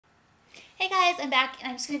Hey guys, I'm back and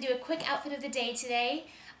I'm just going to do a quick outfit of the day today.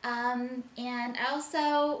 And I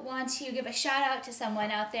also want to give a shout out to someone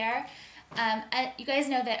out there. You guys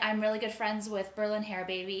know that I'm really good friends with Berlin Hair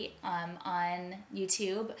Baby on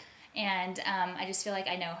YouTube, and I just feel like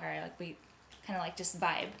I know her. Like we kind of like just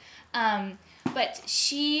vibe. But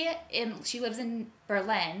she lives in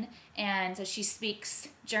Berlin, and so she speaks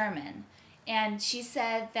German. And she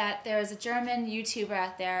said that there's a German YouTuber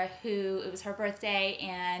out there who, it was her birthday,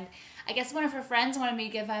 and I guess one of her friends wanted me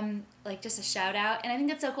to give him like just a shout out. And I think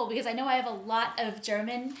that's so cool because I know I have a lot of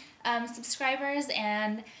German subscribers,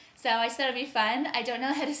 and so I just thought it'd be fun. I don't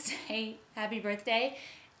know how to say happy birthday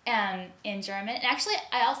in German. And actually,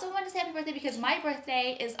 I also wanted to say happy birthday because my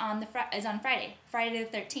birthday is on Friday, Friday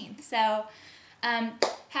the 13th. So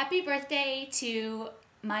happy birthday to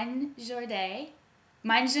mein Jador.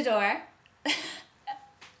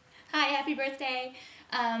 Hi, happy birthday.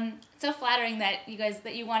 So flattering that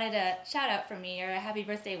you wanted a shout out from me or a happy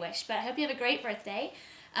birthday wish, but I hope you have a great birthday.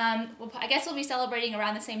 I guess we'll be celebrating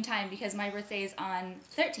around the same time because my birthday is on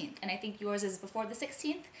 13th and I think yours is before the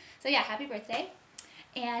 16th. So yeah, happy birthday.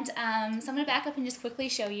 And so I'm going to back up and just quickly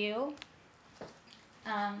show you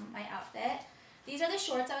my outfit. These are the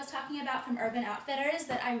shorts I was talking about from Urban Outfitters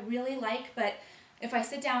that I really like, but if I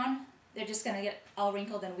sit down, they're just going to get all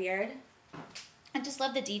wrinkled and weird. I just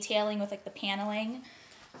love the detailing with like the paneling.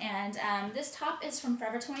 And this top is from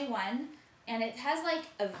Forever 21, and it has like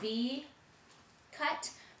a V cut,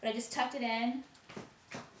 but I just tucked it in.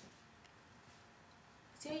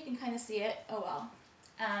 See how you can kind of see it? Oh well.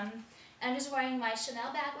 I'm just wearing my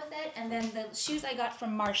Chanel bag with it, and then the shoes I got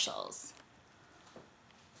from Marshall's.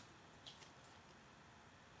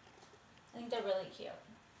 I think they're really cute.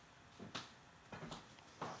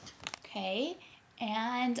 Okay,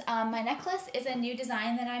 and my necklace is a new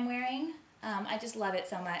design that I'm wearing. I just love it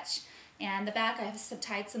so much. And the back, I have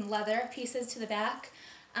tied some leather pieces to the back.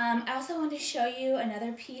 I also want to show you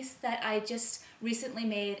another piece that I just recently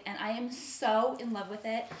made, and I am so in love with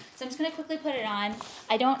it. So I'm just gonna quickly put it on.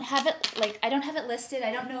 I don't have it listed.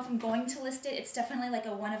 I don't know if I'm going to list it. It's definitely like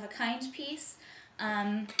a one-of-a-kind piece.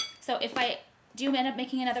 So if I do end up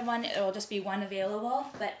making another one, it'll just be one available.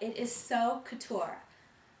 But it is so couture.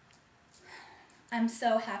 I'm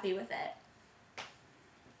so happy with it.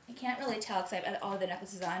 I can't really tell because I have all the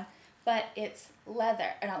necklaces on, but it's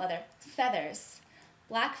feathers,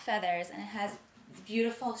 black feathers, and it has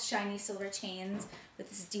beautiful shiny silver chains with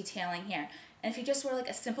this detailing here. And if you just wear like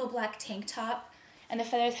a simple black tank top, and the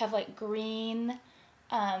feathers have like green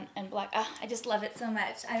and black, I just love it so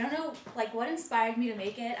much. I don't know like what inspired me to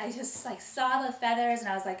make it. I just like saw the feathers and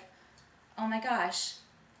I was like, oh my gosh,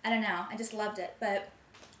 I don't know, I just loved it. But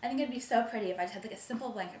I think it'd be so pretty if I just had like a simple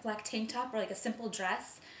black tank top or like a simple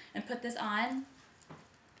dress and put this on.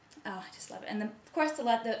 Oh, I just love it. And of course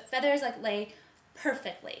the feathers like lay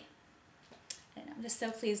perfectly. I don't know, I'm just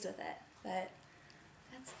so pleased with it. But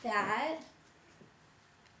that's that.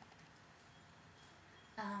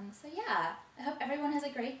 So yeah, I hope everyone has a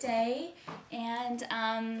great day, and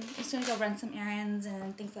I'm just gonna go run some errands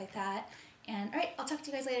and things like that. And alright, I'll talk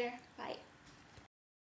to you guys later. Bye.